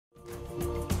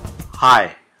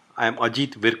Hi, I am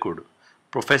Ajit Virkud,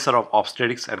 Professor of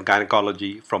Obstetrics and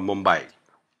Gynecology from Mumbai.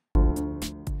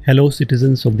 Hello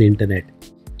citizens of the internet.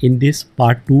 In this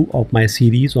part 2 of my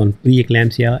series on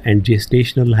preeclampsia and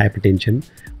gestational hypertension,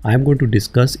 I am going to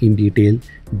discuss in detail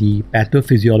the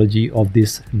pathophysiology of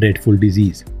this dreadful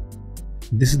disease.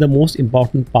 This is the most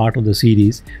important part of the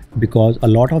series because a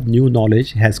lot of new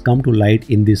knowledge has come to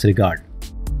light in this regard.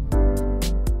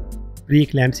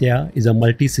 Preeclampsia is a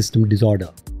multi-system disorder.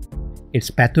 Its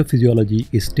pathophysiology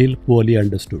is still poorly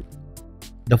understood.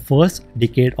 The first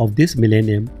decade of this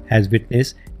millennium has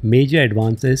witnessed major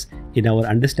advances in our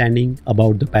understanding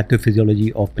about the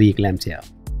pathophysiology of preeclampsia.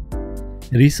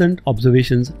 Recent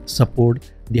observations support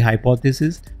the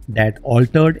hypothesis that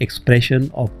altered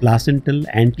expression of placental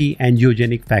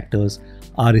anti-angiogenic factors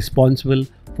are responsible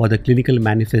for the clinical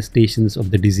manifestations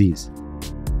of the disease.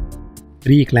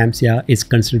 Preeclampsia is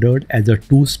considered as a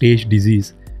two-stage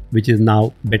disease, which is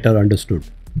now better understood.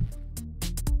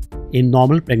 In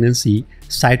normal pregnancy,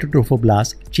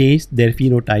 cytotrophoblasts change their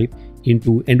phenotype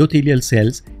into endothelial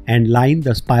cells and line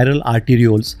the spiral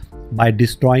arterioles by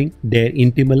destroying their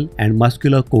intimal and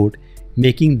muscular coat,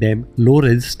 making them low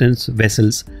resistance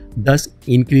vessels, thus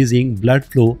increasing blood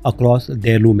flow across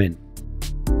their lumen.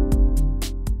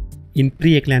 In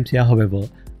preeclampsia, however,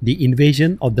 the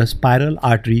invasion of the spiral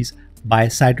arteries by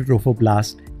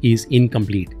cytotrophoblasts is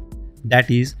incomplete.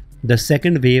 That is, the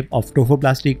second wave of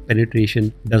trophoblastic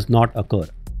penetration does not occur.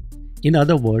 In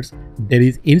other words, there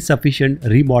is insufficient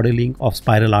remodeling of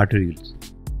spiral arterioles.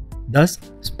 Thus,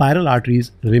 spiral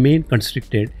arteries remain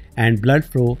constricted and blood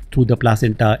flow through the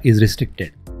placenta is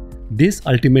restricted. This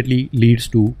ultimately leads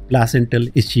to placental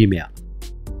ischemia.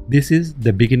 This is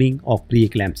the beginning of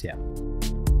preeclampsia.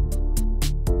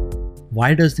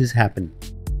 Why does this happen?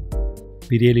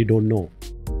 We really don't know.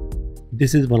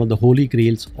 This is one of the holy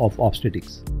grails of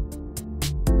obstetrics.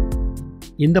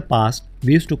 In the past,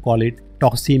 we used to call it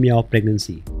toxemia of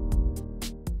pregnancy.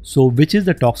 So, which is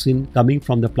the toxin coming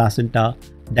from the placenta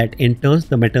that enters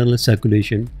the maternal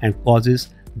circulation and causes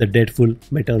the dreadful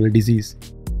maternal disease?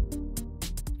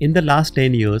 In the last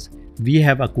 10 years, we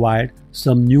have acquired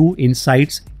some new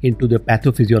insights into the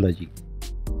pathophysiology.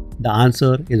 The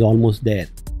answer is almost there.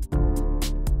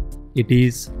 It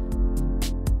is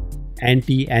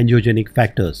anti-angiogenic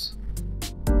factors.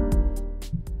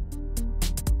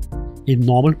 In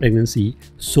normal pregnancy,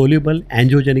 soluble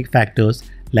angiogenic factors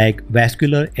like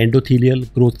vascular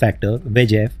endothelial growth factor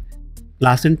 (VEGF),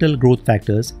 placental growth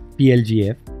factors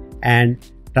 (PLGF), and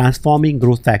transforming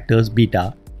growth factors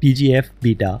beta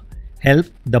 (TGF-beta) help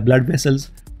the blood vessels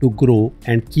to grow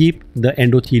and keep the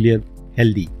endothelium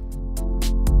healthy.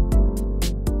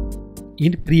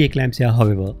 In preeclampsia,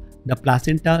 however, the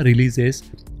placenta releases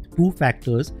two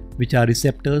factors which are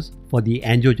receptors for the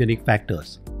angiogenic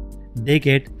factors. They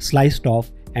get sliced off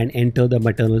and enter the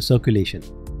maternal circulation.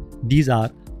 These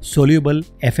are soluble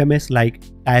FMS like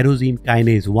tyrosine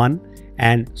kinase 1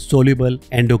 and soluble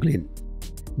endoglin.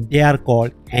 They are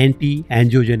called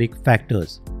anti-angiogenic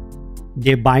factors.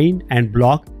 They bind and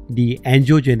block the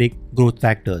angiogenic growth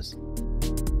factors.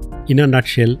 In a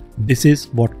nutshell, this is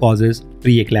what causes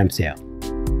preeclampsia.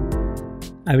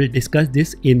 I will discuss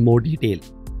this in more detail.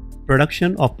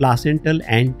 Production of placental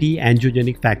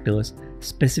anti-angiogenic factors,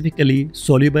 specifically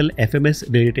soluble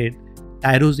FMS-related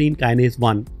tyrosine kinase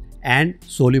 1 and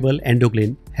soluble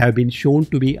endoglin, have been shown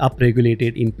to be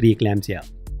upregulated in preeclampsia.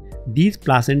 These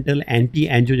placental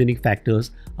anti-angiogenic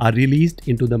factors are released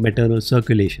into the maternal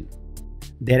circulation.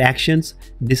 Their actions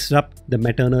disrupt the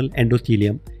maternal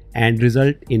endothelium and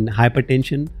result in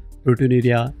hypertension,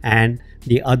 proteinuria, and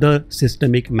the other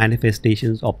systemic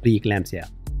manifestations of preeclampsia.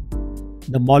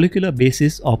 The molecular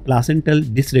basis of placental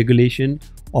dysregulation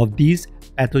of these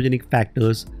pathogenic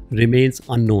factors remains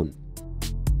unknown.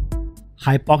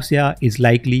 Hypoxia is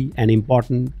likely an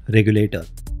important regulator.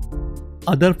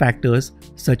 Other factors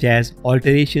such as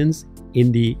alterations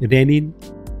in the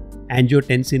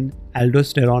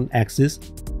renin-angiotensin-aldosterone axis,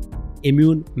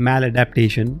 immune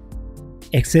maladaptation,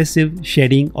 excessive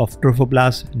shedding of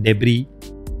trophoblast debris,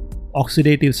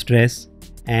 oxidative stress,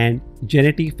 and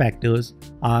genetic factors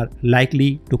are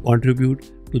likely to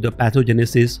contribute to the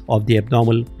pathogenesis of the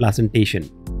abnormal placentation.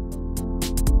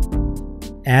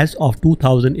 As of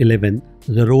 2011,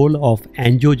 the role of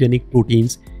angiogenic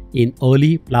proteins in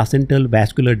early placental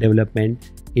vascular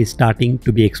development is starting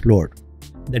to be explored.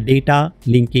 The data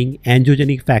linking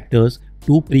angiogenic factors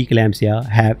to preeclampsia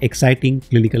have exciting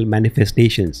clinical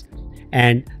manifestations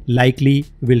and likely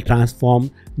will transform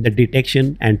the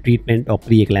detection and treatment of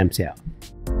preeclampsia.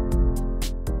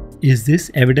 Is this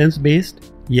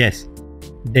evidence-based? Yes,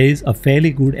 there is a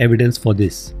fairly good evidence for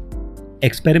this.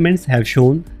 Experiments have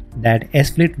shown that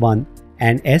S-FLT1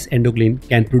 and S-endocrine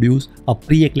can produce a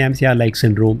preeclampsia-like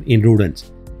syndrome in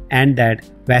rodents, and that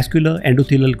vascular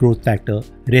endothelial growth factor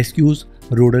rescues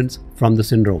rodents from the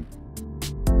syndrome.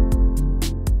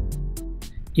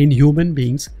 In human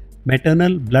beings,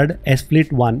 maternal blood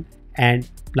S-FLT1 and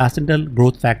placental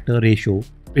growth factor ratio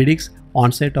predicts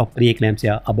onset of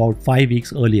preeclampsia about 5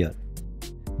 weeks earlier.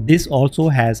 This also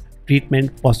has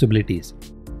treatment possibilities.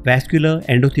 Vascular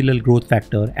endothelial growth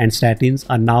factor and statins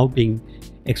are now being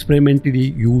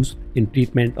experimentally used in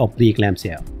treatment of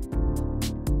preeclampsia.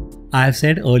 I have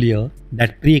said earlier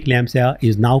that preeclampsia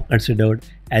is now considered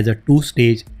as a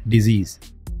two-stage disease.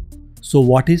 So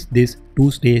what is this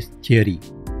two-stage theory?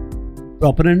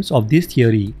 Proponents of this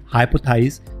theory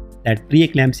hypothesize that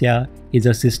preeclampsia is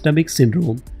a systemic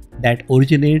syndrome that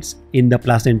originates in the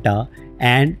placenta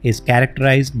and is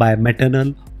characterized by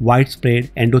maternal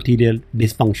widespread endothelial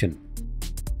dysfunction.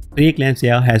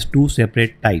 Preeclampsia has two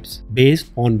separate types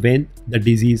based on when the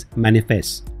disease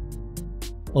manifests.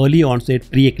 Early onset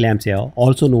preeclampsia,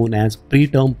 also known as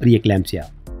preterm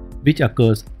preeclampsia, which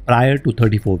occurs prior to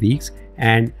 34 weeks,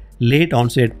 and late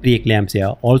onset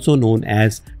preeclampsia, also known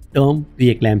as term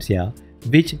preeclampsia,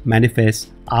 which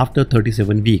manifests after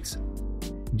 37 weeks.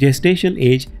 Gestation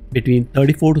age between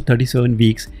 34 to 37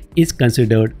 weeks is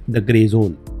considered the gray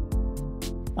zone.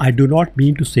 I do not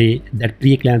mean to say that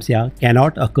preeclampsia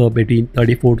cannot occur between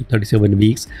 34 to 37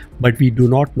 weeks, but we do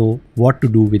not know what to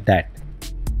do with that.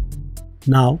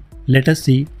 Now, let us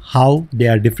see how they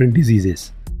are different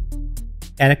diseases.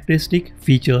 Characteristic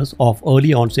features of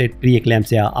early onset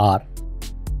preeclampsia are: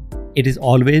 it is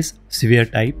always severe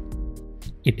type.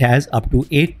 It has up to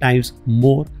 8 times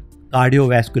more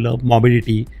cardiovascular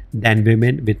morbidity than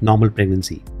women with normal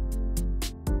pregnancy.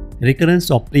 Recurrence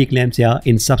of preeclampsia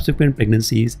in subsequent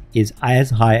pregnancies is as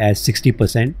high as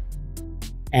 60%.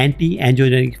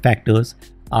 Anti-angiogenic factors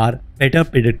are better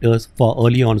predictors for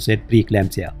early onset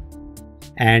preeclampsia.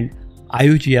 And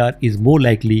IUGR is more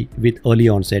likely with early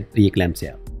onset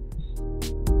preeclampsia.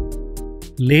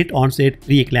 Late onset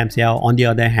preeclampsia, on the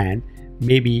other hand,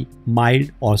 may be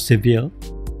mild or severe.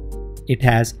 It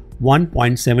has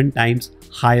 1.7 times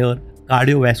higher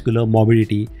cardiovascular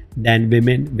morbidity than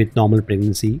women with normal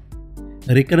pregnancy.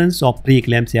 Recurrence of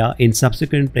preeclampsia in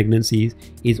subsequent pregnancies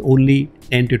is only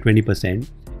 10 to 20%,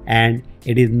 and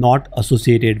it is not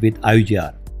associated with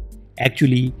IUGR.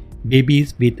 Actually,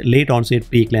 babies with late onset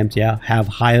preeclampsia have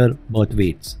higher birth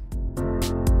weights.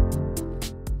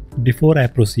 Before I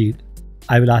proceed,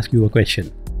 I will ask you a question.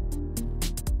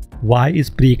 Why is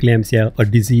preeclampsia a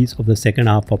disease of the second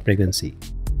half of pregnancy?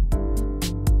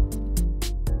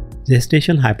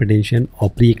 Gestational hypertension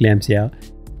or preeclampsia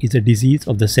is a disease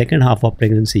of the second half of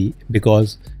pregnancy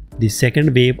because the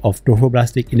second wave of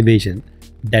trophoblastic invasion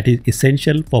that is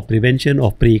essential for prevention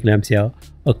of preeclampsia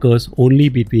occurs only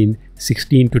between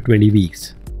 16 to 20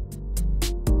 weeks.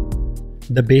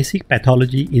 The basic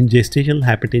pathology in gestational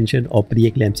hypertension or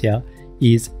preeclampsia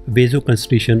is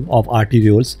vasoconstriction of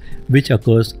arterioles, which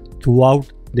occurs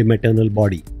throughout the maternal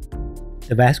body.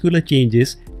 The vascular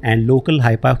changes and local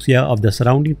hypoxia of the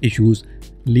surrounding tissues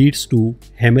leads to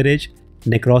hemorrhage,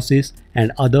 necrosis,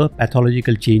 and other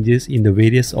pathological changes in the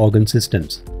various organ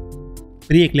systems.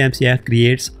 Preeclampsia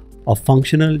creates a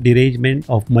functional derangement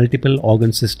of multiple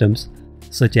organ systems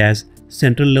such as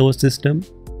central nervous system,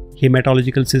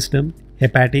 hematological system,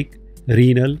 hepatic,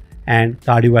 renal, and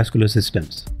cardiovascular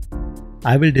systems.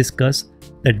 I will discuss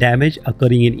the damage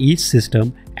occurring in each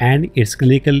system and its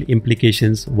clinical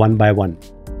implications one by one.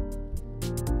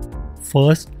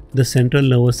 First, the central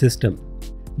nervous system.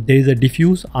 There is a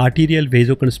diffuse arterial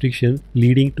vasoconstriction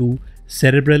leading to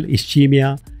cerebral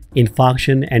ischemia,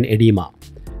 infarction, and edema.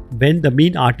 When the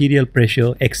mean arterial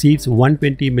pressure exceeds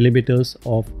 120 millimeters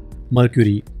of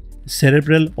mercury,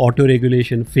 cerebral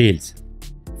autoregulation fails.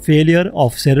 Failure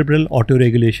of cerebral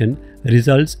autoregulation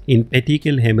results in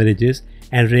petechial hemorrhages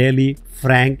and rarely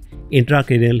frank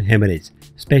intracranial hemorrhage,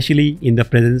 especially in the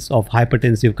presence of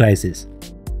hypertensive crisis.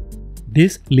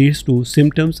 This leads to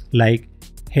symptoms like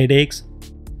headaches,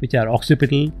 which are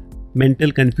occipital,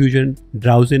 mental confusion,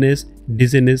 drowsiness,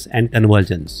 dizziness, and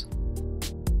convulsions.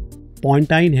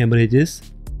 Pontine hemorrhages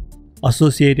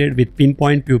associated with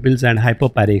pinpoint pupils and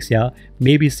hyperpyrexia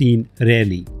may be seen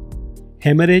rarely.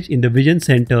 Hemorrhage in the vision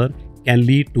center can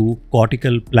lead to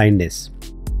cortical blindness.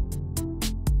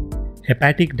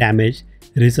 Hepatic damage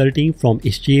resulting from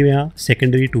ischemia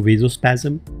secondary to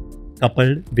vasospasm,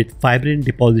 coupled with fibrin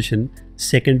deposition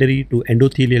secondary to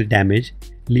endothelial damage,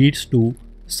 leads to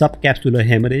subcapsular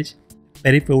hemorrhage,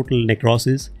 peripheral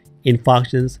necrosis,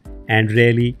 infarctions, and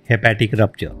rarely hepatic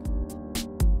rupture.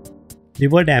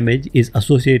 Liver damage is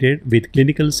associated with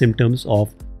clinical symptoms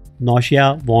of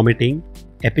nausea, vomiting,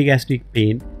 epigastric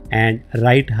pain, and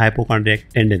right hypochondriac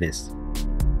tenderness.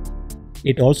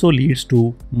 It also leads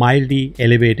to mildly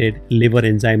elevated liver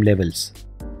enzyme levels.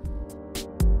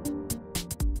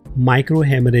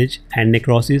 Microhemorrhage and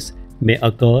necrosis may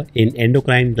occur in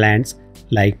endocrine glands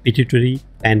like pituitary,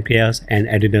 pancreas, and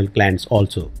adrenal glands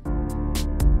also.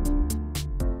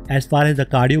 As far as the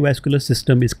cardiovascular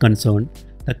system is concerned,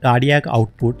 the cardiac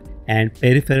output and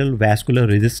peripheral vascular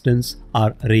resistance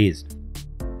are raised.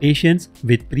 Patients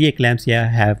with preeclampsia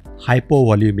have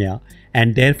hypovolemia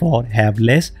and therefore have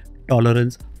less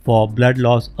tolerance for blood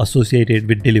loss associated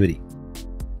with delivery.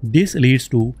 This leads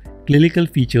to clinical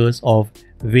features of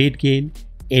weight gain,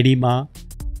 edema,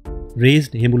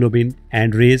 raised hemoglobin,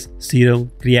 and raised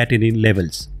serum creatinine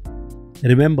levels.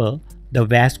 Remember, the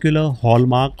vascular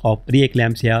hallmark of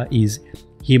preeclampsia is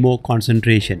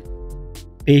hemoconcentration.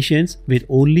 Patients with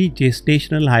only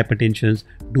gestational hypertension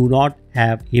do not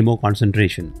have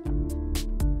hemoconcentration.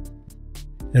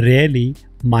 Rarely,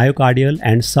 myocardial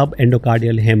and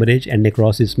subendocardial hemorrhage and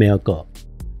necrosis may occur.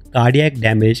 Cardiac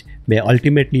damage may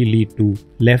ultimately lead to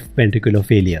left ventricular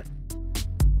failure.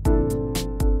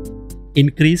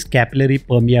 Increased capillary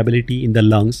permeability in the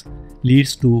lungs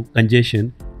leads to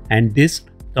congestion, and this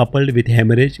coupled with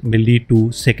hemorrhage may lead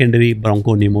to secondary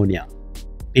bronchopneumonia.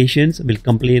 Patients will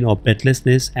complain of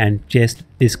breathlessness and chest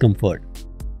discomfort.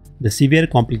 The severe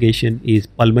complication is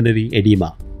pulmonary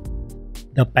edema.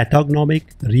 The pathognomic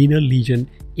renal lesion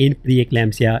in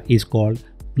preeclampsia is called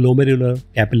glomerular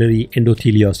capillary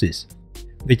endotheliosis,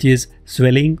 which is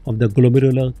swelling of the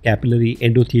glomerular capillary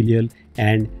endothelial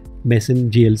and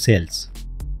mesangial cells.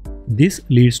 This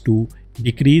leads to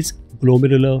decreased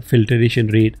glomerular filtration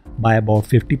rate by about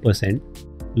 50%,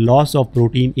 loss of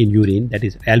protein in urine, that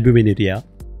is albuminuria,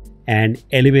 and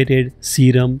elevated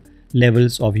serum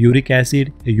levels of uric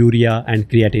acid, urea, and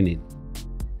creatinine.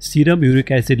 Serum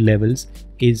uric acid levels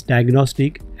is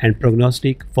diagnostic and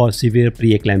prognostic for severe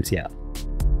preeclampsia.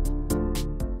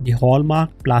 The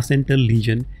hallmark placental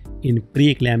lesion in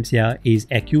preeclampsia is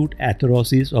acute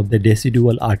atherosis of the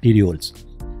decidual arterioles,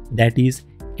 that is,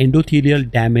 endothelial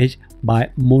damage by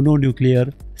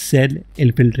mononuclear cell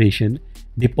infiltration,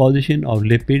 deposition of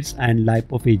lipids and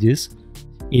lipophages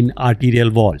in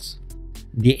arterial walls.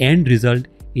 The end result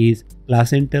is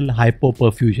placental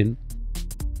hypoperfusion.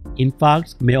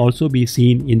 Infarcts may also be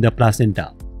seen in the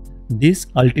placenta. This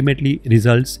ultimately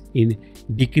results in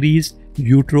decreased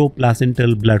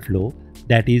uteroplacental blood flow,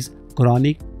 that is,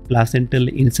 chronic placental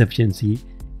insufficiency,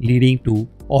 leading to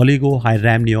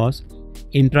oligohydramnios,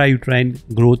 intrauterine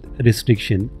growth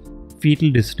restriction,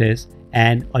 fetal distress,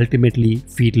 and ultimately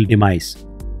fetal demise.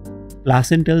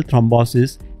 Placental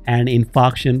thrombosis and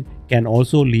infarction can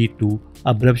also lead to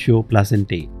abruptio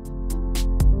placentae.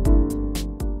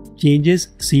 Changes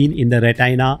seen in the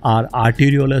retina are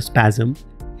arteriolar spasm,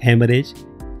 hemorrhage,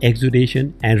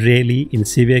 exudation, and rarely, in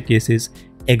severe cases,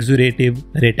 exudative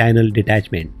retinal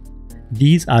detachment.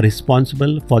 These are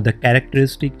responsible for the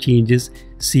characteristic changes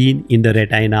seen in the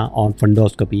retina on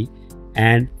fundoscopy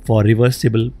and for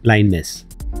reversible blindness.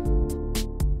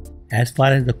 As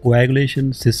far as the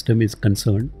coagulation system is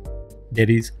concerned, there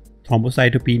is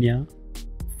thrombocytopenia,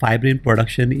 fibrin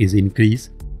production is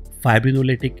increased,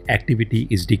 fibrinolytic activity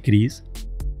is decreased,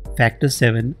 factor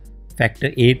 7,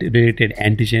 factor 8 related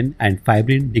antigen and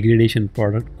fibrin degradation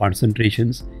product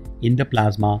concentrations in the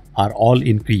plasma are all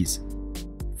increased.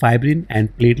 Fibrin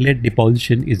and platelet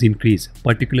deposition is increased,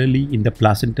 particularly in the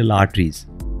placental arteries.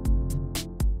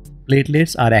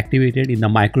 Platelets are activated in the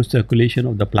microcirculation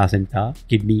of the placenta,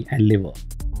 kidney, and liver.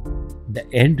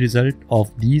 The end result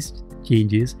of these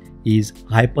changes is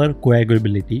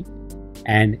hypercoagulability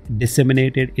and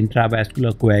disseminated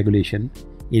intravascular coagulation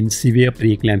in severe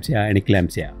preeclampsia and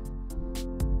eclampsia.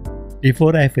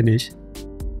 Before I finish,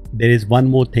 there is one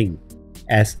more thing,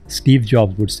 as Steve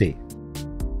Jobs would say.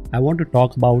 I want to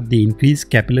talk about the increased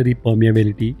capillary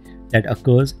permeability that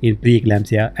occurs in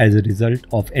preeclampsia as a result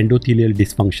of endothelial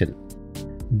dysfunction.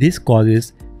 This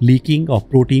causes leaking of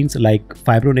proteins like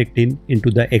fibronectin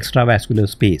into the extravascular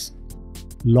space.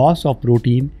 Loss of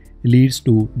protein leads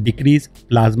to decreased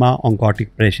plasma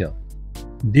oncotic pressure.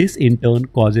 This in turn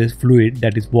causes fluid,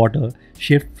 that is water,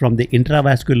 shift from the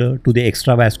intravascular to the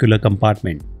extravascular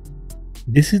compartment.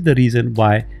 This is the reason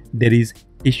why there is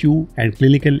tissue and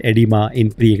clinical edema in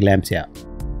preeclampsia.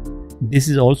 This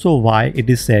is also why it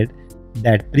is said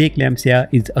that preeclampsia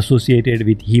is associated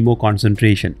with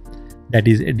hemoconcentration, that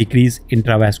is, a decreased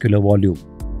intravascular volume.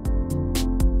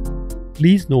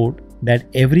 Please note that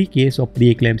every case of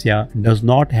preeclampsia does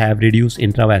not have reduced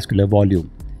intravascular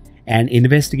volume, and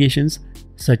investigations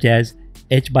such as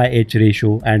H/H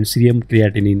ratio and serum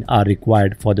creatinine are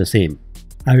required for the same.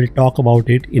 I will talk about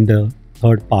it in the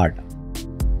third part.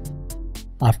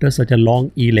 After such a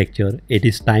long e-lecture, it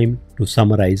is time to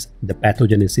summarize the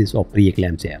pathogenesis of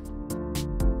preeclampsia.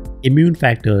 Immune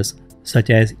factors such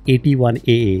as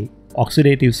AT1AA,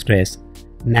 oxidative stress,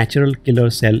 natural killer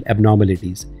cell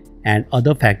abnormalities, and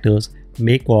other factors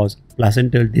may cause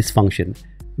placental dysfunction,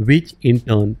 which in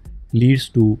turn leads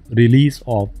to release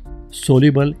of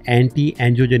soluble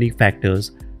anti-angiogenic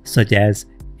factors such as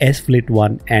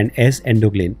S-FLT1 and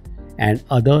S-endoglin and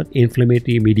other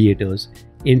inflammatory mediators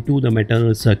into the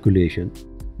maternal circulation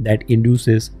that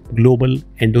induces global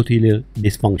endothelial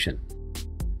dysfunction.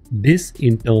 This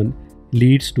in turn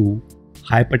leads to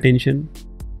hypertension,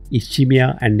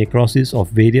 ischemia and necrosis of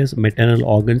various maternal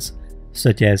organs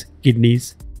such as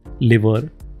kidneys,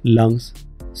 liver, lungs,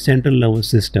 central nervous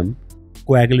system,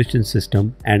 coagulation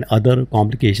system and other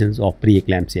complications of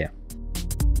preeclampsia.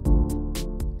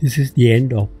 This is the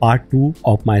end of part 2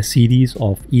 of my series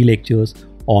of e-lectures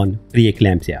on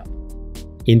preeclampsia.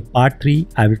 In part 3,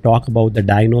 I will talk about the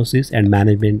diagnosis and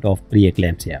management of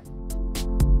preeclampsia.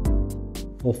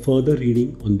 For further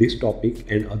reading on this topic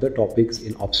and other topics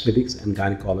in obstetrics and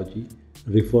gynecology,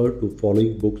 refer to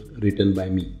following books written by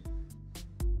me.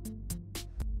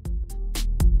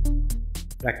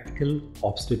 Practical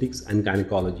Obstetrics and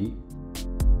Gynecology,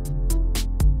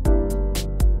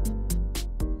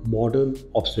 Modern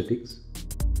Obstetrics,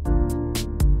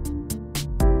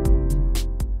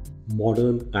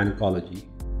 Modern Gynecology,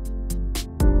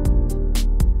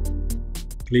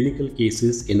 Clinical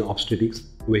Cases in Obstetrics,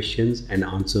 Questions and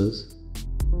Answers,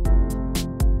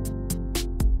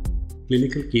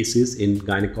 Clinical Cases in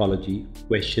Gynecology,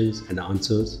 Questions and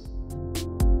Answers,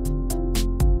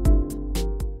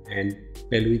 and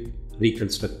Pelvic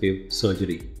Reconstructive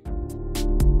Surgery.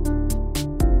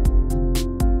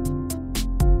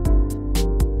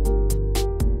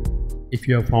 If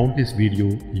you have found this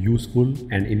video useful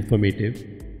and informative,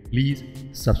 please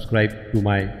subscribe to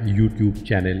my YouTube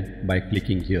channel by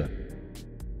clicking here.